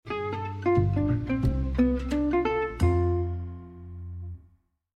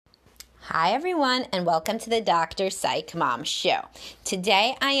Hi everyone, and welcome to the Dr. Psych Mom Show.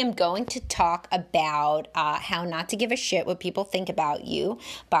 Today I am going to talk about how not to give a shit what people think about you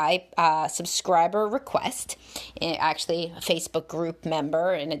by subscriber request. Actually, a Facebook group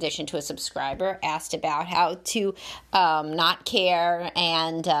member, in addition to a subscriber, asked about how to not care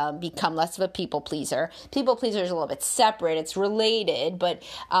and become less of a people pleaser. People pleaser is a little bit separate. It's related, but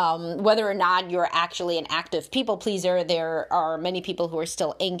whether or not you're actually an active people pleaser, there are many people who are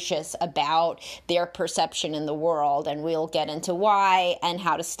still anxious about their perception in the world, and we'll get into why and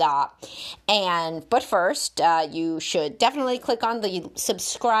how to stop. But first, you should definitely click on the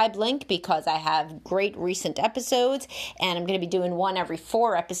subscribe link because I have great recent episodes, and I'm going to be doing one every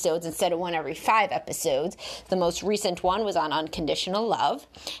 4 episodes instead of one every 5 episodes. The most recent one was on unconditional love,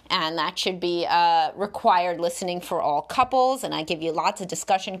 and that should be required listening for all couples, and I give you lots of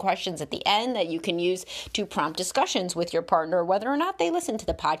discussion questions at the end that you can use to prompt discussions with your partner, whether or not they listen to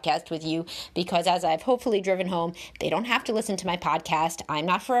the podcast with you, because as I've hopefully driven home, they don't have to listen to my podcast. I'm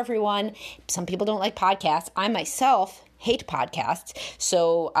not for everyone. Some people don't like podcasts. I myself hate podcasts,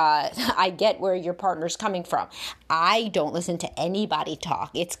 so I get where your partner's coming from. I don't listen to anybody talk.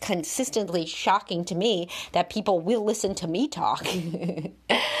 It's consistently shocking to me that people will listen to me talk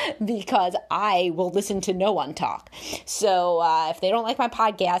because I will listen to no one talk. So if they don't like my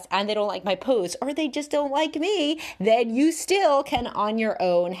podcast and they don't like my posts, or they just don't like me, then you still can on your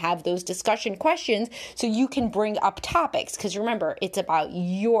own have those discussion questions so you can bring up topics, because remember, it's about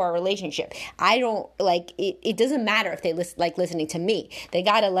your relationship. I don't like it. It doesn't matter if they like listening to me. They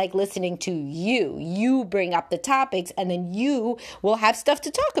gotta like listening to you. You bring up the topics, and then you will have stuff to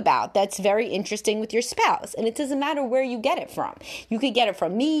talk about that's very interesting with your spouse. And it doesn't matter where you get it from. You could get it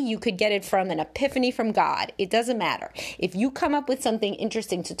from me. You could get it from an epiphany from God. It doesn't matter. If you come up with something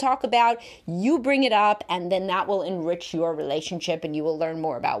interesting to talk about, you bring it up, and then that will enrich your relationship, and you will learn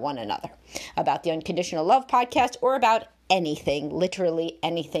more about one another, about the Unconditional Love podcast, or about anything, literally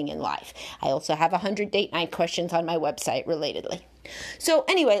anything in life. I also have 100 date night questions on my website relatedly. So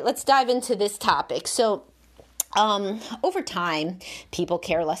anyway, let's dive into this topic. So over time, people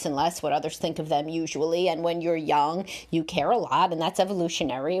care less and less what others think of them usually. And when you're young, you care a lot, and that's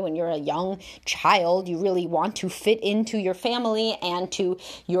evolutionary. When you're a young child, you really want to fit into your family and to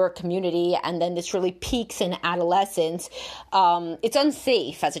your community. And then this really peaks in adolescence. It's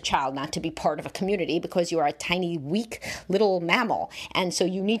unsafe as a child not to be part of a community because you are a tiny, weak little mammal. And so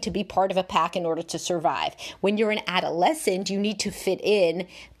you need to be part of a pack in order to survive. When you're an adolescent, you need to fit in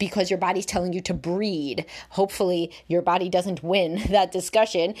because your body's telling you to breed. Hopefully your body doesn't win that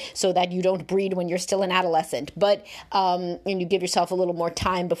discussion so that you don't breed when you're still an adolescent, but and you give yourself a little more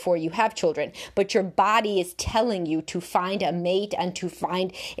time before you have children. But your body is telling you to find a mate and to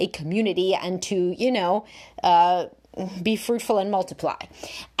find a community and to, be fruitful and multiply.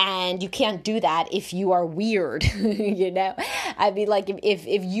 And you can't do that if you are weird, I mean, like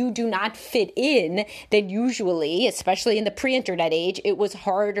if you do not fit in, then usually, especially in the pre-internet age, it was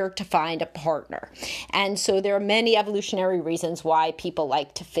harder to find a partner. And so there are many evolutionary reasons why people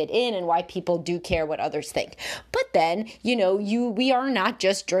like to fit in and why people do care what others think. But then, we are not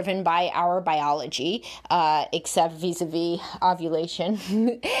just driven by our biology, except vis-a-vis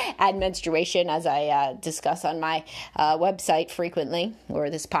ovulation and menstruation, as I discuss on my website frequently, or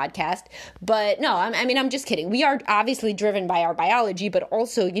this podcast. But no, I'm just kidding. We are obviously driven by our biology, but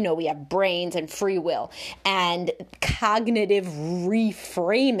also, we have brains and free will. And cognitive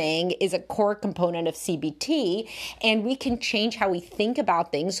reframing is a core component of CBT, and we can change how we think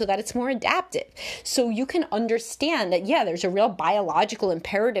about things so that it's more adaptive. So you can understand that, there's a real biological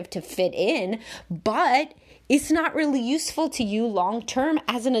imperative to fit in, but it's not really useful to you long-term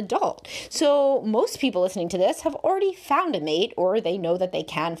as an adult. So most people listening to this have already found a mate, or they know that they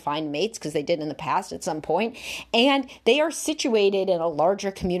can find mates because they did in the past at some point, and they are situated in a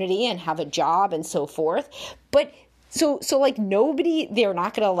larger community and have a job and so forth. But So like nobody, they're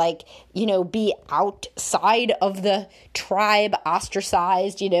not going to be outside of the tribe,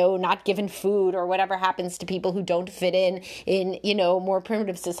 ostracized, not given food or whatever happens to people who don't fit in, more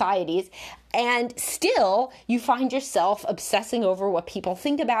primitive societies. And still, you find yourself obsessing over what people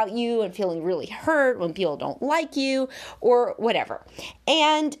think about you and feeling really hurt when people don't like you or whatever.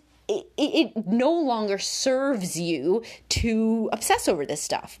 And it no longer serves you to obsess over this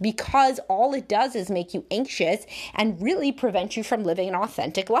stuff, because all it does is make you anxious and really prevent you from living an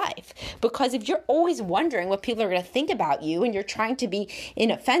authentic life. Because if you're always wondering what people are going to think about you and you're trying to be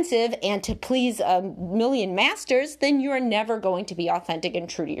inoffensive and to please a million masters, then you're never going to be authentic and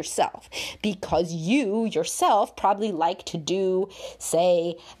true to yourself, because you yourself probably like to do,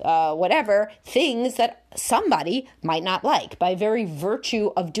 say, things that somebody might not like. By very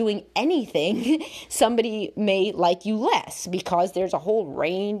virtue of doing anything, somebody may like you less because there's a whole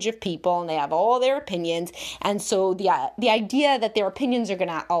range of people and they have all their opinions. And so the idea that their opinions are going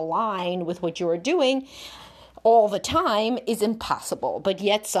to align with what you're doing all the time is impossible. But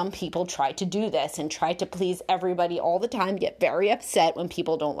yet some people try to do this and try to please everybody all the time, get very upset when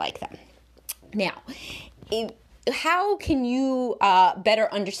people don't like them. Now, how can you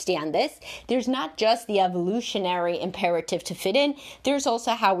better understand this? There's not just the evolutionary imperative to fit in. There's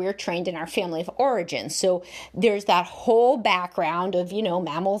also how we're trained in our family of origin. So there's that whole background of,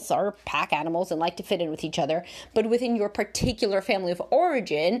 mammals are pack animals and like to fit in with each other. But within your particular family of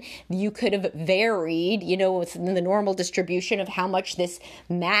origin, you could have varied, within the normal distribution of how much this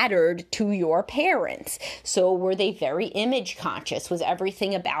mattered to your parents. So were they very image conscious? Was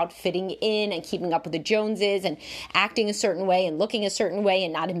everything about fitting in and keeping up with the Joneses and acting a certain way and looking a certain way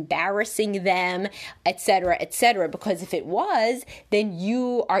and not embarrassing them, etc., etc.? Because if it was, then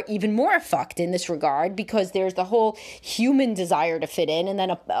you are even more fucked in this regard, because there's the whole human desire to fit in, and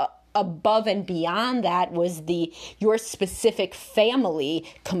then above and beyond that was your specific family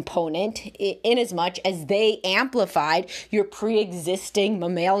component, in as much as they amplified your pre-existing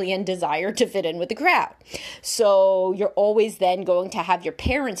mammalian desire to fit in with the crowd. So you're always then going to have your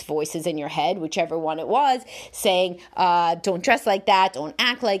parents' voices in your head, whichever one it was, saying, don't dress like that, don't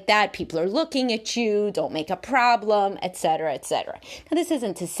act like that, people are looking at you, don't make a problem, etc., etc. Now, this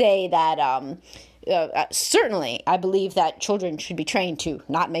isn't to say that certainly, I believe that children should be trained to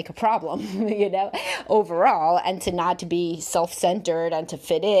not make a problem, overall, and to not to be self-centered and to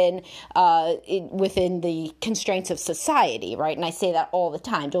fit in within the constraints of society, right? And I say that all the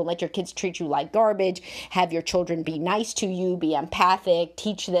time. Don't let your kids treat you like garbage. Have your children be nice to you, be empathic,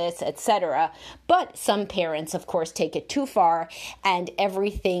 teach this, etc. But some parents, of course, take it too far, and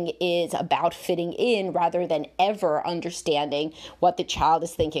everything is about fitting in rather than ever understanding what the child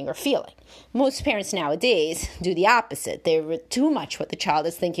is thinking or feeling. Most parents nowadays do the opposite. They're too much what the child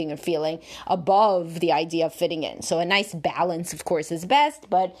is thinking or feeling above the idea of fitting in. So a nice balance, of course, is best,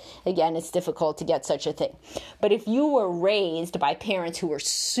 but again, it's difficult to get such a thing. But if you were raised by parents who were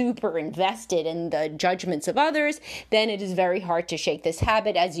super invested in the judgments of others, then it is very hard to shake this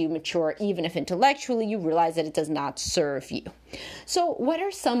habit as you mature, even if intellectually you realize that it does not serve you. So what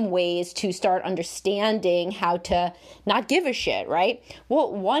are some ways to start understanding how to not give a shit, right?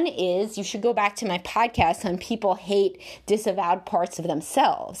 Well, one is you should go back to my podcast on people hate disavowed parts of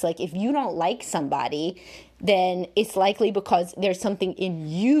themselves. Like, if you don't like somebody, then it's likely because there's something in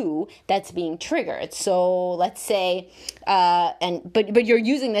you that's being triggered. So let's say, but you're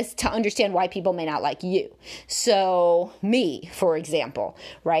using this to understand why people may not like you. So me, for example,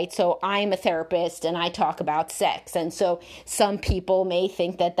 right? So I'm a therapist and I talk about sex. And so some people may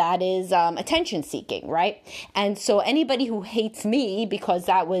think that that is attention seeking, right? And so anybody who hates me because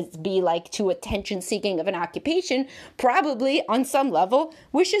that would be like too attention seeking of an occupation, probably on some level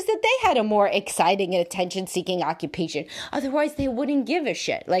wishes that they had a more exciting and attention seeking occupation. Otherwise, they wouldn't give a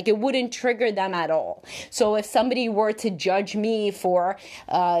shit. Like, it wouldn't trigger them at all. So if somebody were to judge me for,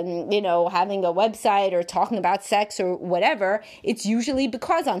 having a website or talking about sex or whatever, it's usually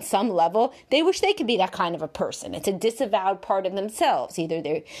because on some level, they wish they could be that kind of a person. It's a disavowed part of themselves.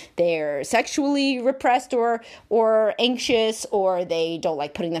 Either they're sexually repressed or anxious, or they don't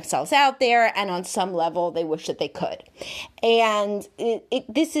like putting themselves out there. And on some level, they wish that they could. And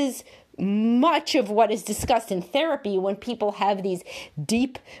this is much of what is discussed in therapy when people have these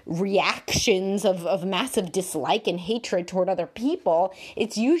deep reactions of massive dislike and hatred toward other people.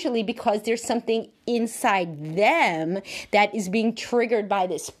 It's usually because there's something inside them that is being triggered by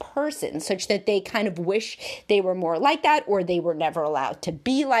this person, such that they kind of wish they were more like that, or they were never allowed to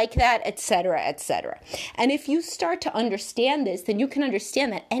be like that, etc., etc. And if you start to understand this, then you can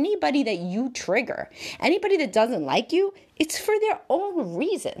understand that anybody that you trigger, anybody that doesn't like you, it's for their own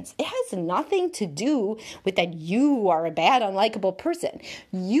reasons. It has nothing to do with that you are a bad, unlikable person.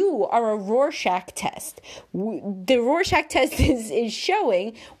 You are a Rorschach test. The Rorschach test is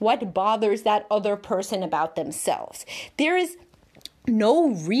showing what bothers that other person about themselves. There is no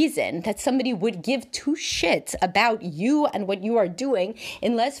reason that somebody would give two shits about you and what you are doing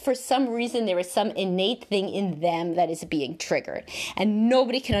unless for some reason there is some innate thing in them that is being triggered. And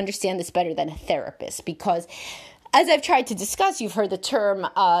nobody can understand this better than a therapist, because as I've tried to discuss, you've heard the term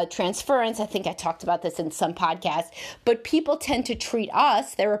transference. I think I talked about this in some podcasts, but people tend to treat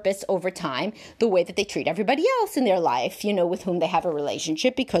us, therapists, over time, the way that they treat everybody else in their life, with whom they have a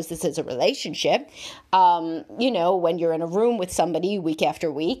relationship, because this is a relationship. When you're in a room with somebody week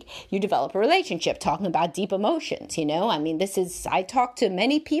after week, you develop a relationship talking about deep emotions, I talk to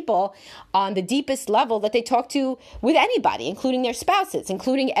many people on the deepest level that they talk to with anybody, including their spouses,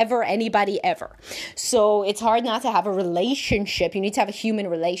 including anybody ever. So it's hard not to have a relationship. You need to have a human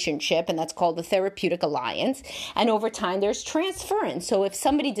relationship, and that's called the therapeutic alliance. And over time, there's transference. So if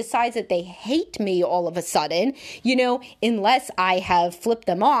somebody decides that they hate me all of a sudden, unless I have flipped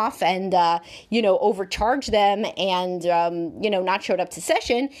them off and, overcharged them and, not showed up to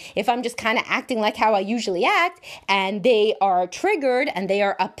session, if I'm just kind of acting like how I usually act and they are triggered and they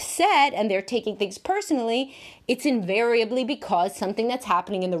are upset and they're taking things personally, it's invariably because something that's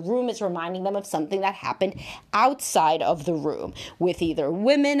happening in the room is reminding them of something that happened outside of the room, with either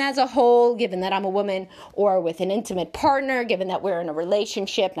women as a whole, given that I'm a woman, or with an intimate partner, given that we're in a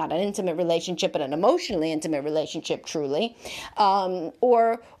relationship, not an intimate relationship, but an emotionally intimate relationship, truly,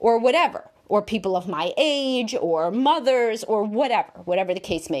 or whatever, or people of my age, or mothers, or whatever the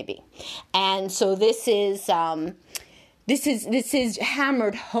case may be. And so this is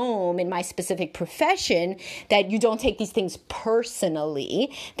hammered home in my specific profession, that you don't take these things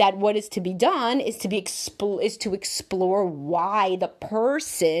personally, that what is to be done is to explore why the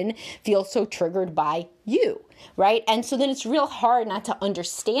person feels so triggered by you. Right? And so then it's real hard not to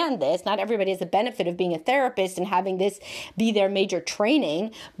understand this. Not everybody has the benefit of being a therapist and having this be their major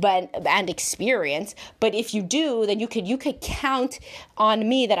training and experience. But if you do, then you could count on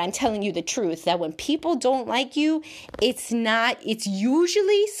me that I'm telling you the truth, that when people don't like you, it's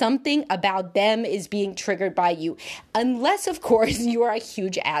usually something about them is being triggered by you. Unless, of course, you are a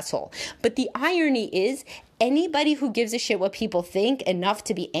huge asshole. But the irony is, anybody who gives a shit what people think enough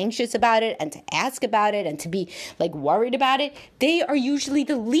to be anxious about it and to ask about it and to be worried about it, they are usually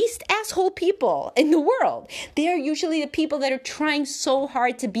the least asshole people in the world. They are usually the people that are trying so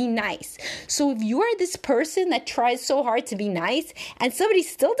hard to be nice. So if you are this person that tries so hard to be nice and somebody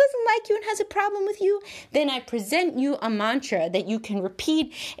still doesn't like you and has a problem with you, then I present you a mantra that you can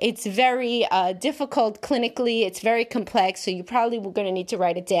repeat. It's very difficult clinically. It's very complex, so you probably were going to need to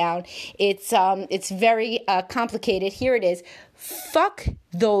write it down. It's very complicated. Here it is. Fuck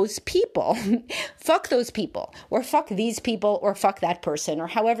those people. Fuck those people, or fuck these people, or fuck that person, or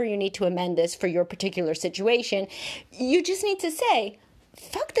however you need to amend this for your particular situation. You just need to say,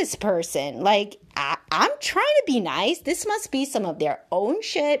 fuck this person. I'm trying to be nice. This must be some of their own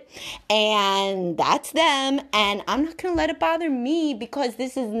shit, and that's them, and I'm not going to let it bother me, because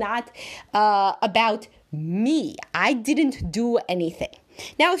this is not about me. I didn't do anything.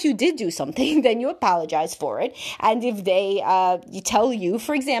 Now, if you did do something, then you apologize for it. And if they tell you,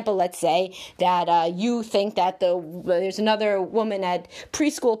 for example, let's say that you think that there's another woman at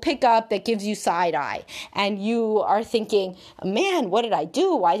preschool pickup that gives you side eye, and you are thinking, man, what did I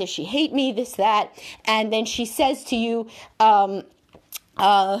do? Why does she hate me? This, that. And then she says to you,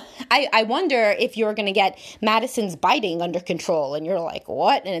 I wonder if you're going to get Madison's biting under control. And you're like,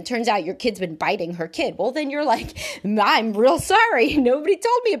 what? And it turns out your kid's been biting her kid. Well, then you're like, I'm real sorry. Nobody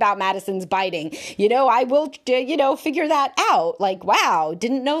told me about Madison's biting. I will, figure that out. Wow,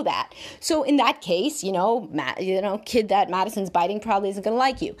 didn't know that. So in that case, kid that Madison's biting probably isn't going to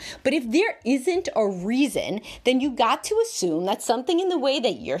like you. But if there isn't a reason, then you got to assume that something in the way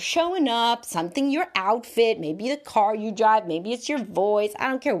that you're showing up, something, your outfit, maybe the car you drive, maybe it's your voice, I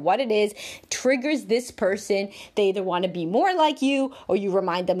don't care what it is, triggers this person. They either want to be more like you, or you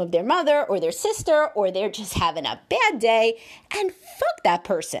remind them of their mother or their sister, or they're just having a bad day, and fuck that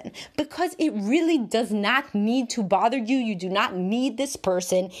person, because it really does not need to bother you. You do not need this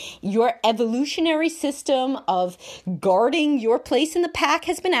person. Your evolutionary system of guarding your place in the pack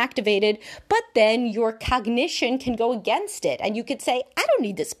has been activated, but then your cognition can go against it, and you could say, I don't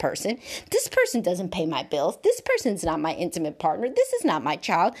need this person. This person doesn't pay my bills. This person's not my intimate partner. This is not my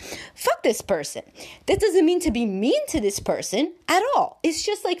child. Fuck this person. That doesn't mean to be mean to this person at all. It's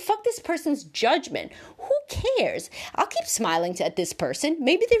just fuck this person's judgment. Who cares? I'll keep smiling at this person.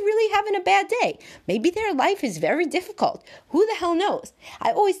 Maybe they're really having a bad day. Maybe their life is very difficult. Who the hell knows?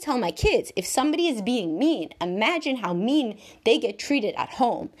 I always tell my kids, if somebody is being mean, imagine how mean they get treated at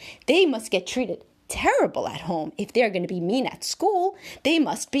home. They must get treated terrible at home. If they're going to be mean at school, they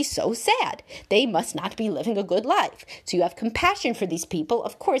must be so sad. They must not be living a good life. So you have compassion for these people.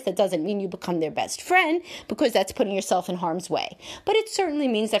 Of course, that doesn't mean you become their best friend, because that's putting yourself in harm's way. But it certainly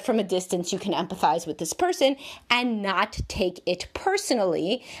means that from a distance, you can empathize with this person and not take it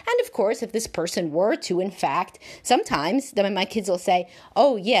personally. And of course, if this person were to, in fact, sometimes my kids will say,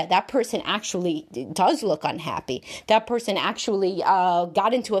 oh yeah, that person actually does look unhappy. That person actually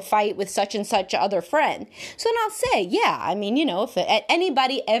got into a fight with such and such other friend. So then I'll say, yeah, I mean, if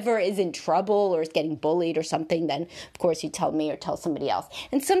anybody ever is in trouble or is getting bullied or something, then of course you tell me or tell somebody else.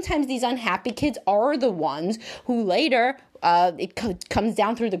 And sometimes these unhappy kids are the ones who later it comes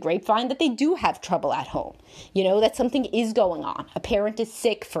down through the grapevine that they do have trouble at home. That something is going on. A parent is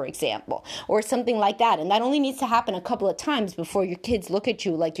sick, for example, or something like that. And that only needs to happen a couple of times before your kids look at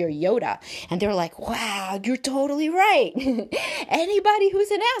you like you're Yoda. And they're like, wow, you're totally right. Anybody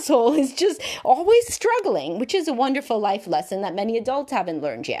who's an asshole is just always struggling, which is a wonderful life lesson that many adults haven't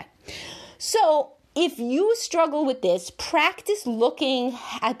learned yet. So if you struggle with this, practice looking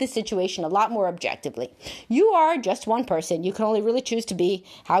at the situation a lot more objectively. You are just one person. You can only really choose to be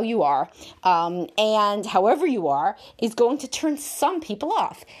how you are. And however you are is going to turn some people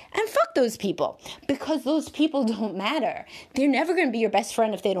off. And fuck those people, because those people don't matter. They're never going to be your best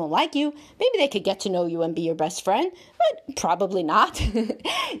friend if they don't like you. Maybe they could get to know you and be your best friend, but probably not, and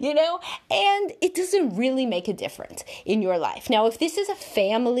it doesn't really make a difference in your life. Now, if this is a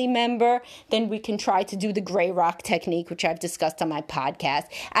family member, then we can try to do the gray rock technique, which I've discussed on my podcast,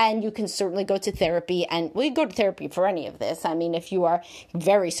 and you can certainly go to therapy, and we go to therapy for any of this. I mean, if you are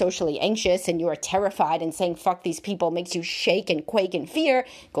very socially anxious and you are terrified and saying fuck these people makes you shake and quake in fear,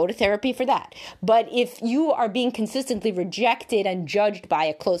 go to therapy for that. But if you are being consistently rejected and judged by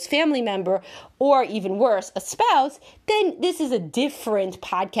a close family member, or even worse, a spouse, then this is a different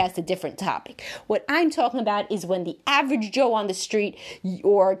podcast, a different topic. What I'm talking about is when the average Joe on the street,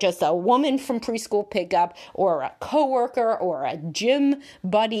 or just a woman from preschool pickup, or a coworker, or a gym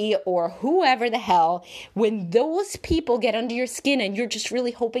buddy, or whoever the hell, when those people get under your skin and you're just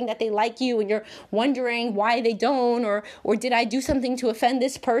really hoping that they like you and you're wondering why they don't, or did I do something to offend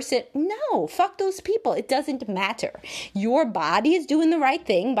this person? No, fuck those people. It doesn't matter. Your body is doing the right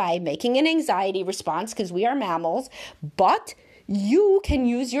thing by making an anxiety response, because we are mammals, but you can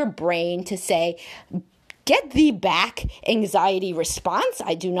use your brain to say, get thee back, anxiety response.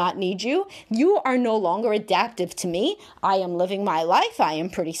 I do not need you. You are no longer adaptive to me. I am living my life. I am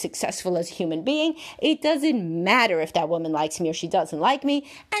pretty successful as a human being. It doesn't matter if that woman likes me or she doesn't like me.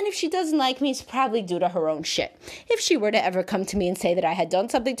 And if she doesn't like me, it's probably due to her own shit. If she were to ever come to me and say that I had done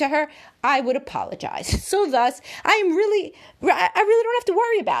something to her, I would apologize. So thus, I really don't have to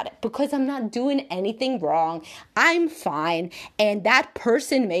worry about it, because I'm not doing anything wrong. I'm fine. And that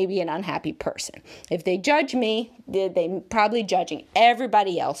person may be an unhappy person. If they judge me, they're probably judging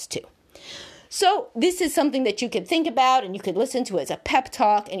everybody else too. So this is something that you could think about and you could listen to as a pep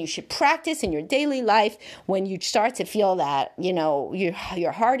talk, and you should practice in your daily life when you start to feel that,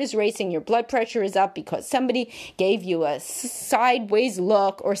 your heart is racing, your blood pressure is up because somebody gave you a sideways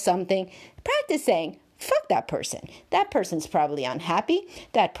look or something. Practice saying, fuck that person. That person's probably unhappy.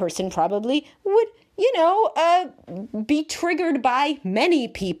 That person probably would be triggered by many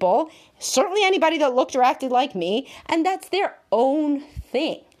people, certainly anybody that looked or acted like me, and that's their own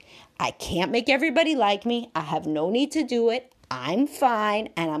thing. I can't make everybody like me. I have no need to do it. I'm fine,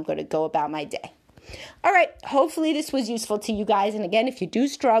 and I'm going to go about my day. All right, hopefully this was useful to you guys. And again, if you do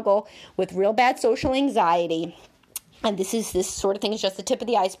struggle with real bad social anxiety, and this sort of thing is just the tip of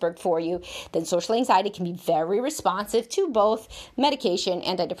the iceberg for you, then social anxiety can be very responsive to both medication,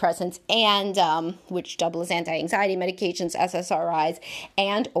 antidepressants, and which double as anti-anxiety medications, SSRIs,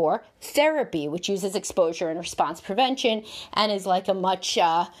 and or therapy, which uses exposure and response prevention and is like a much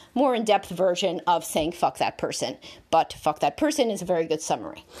more in-depth version of saying fuck that person. But fuck that person is a very good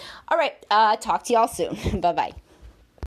summary. All right, talk to y'all soon. Bye-bye.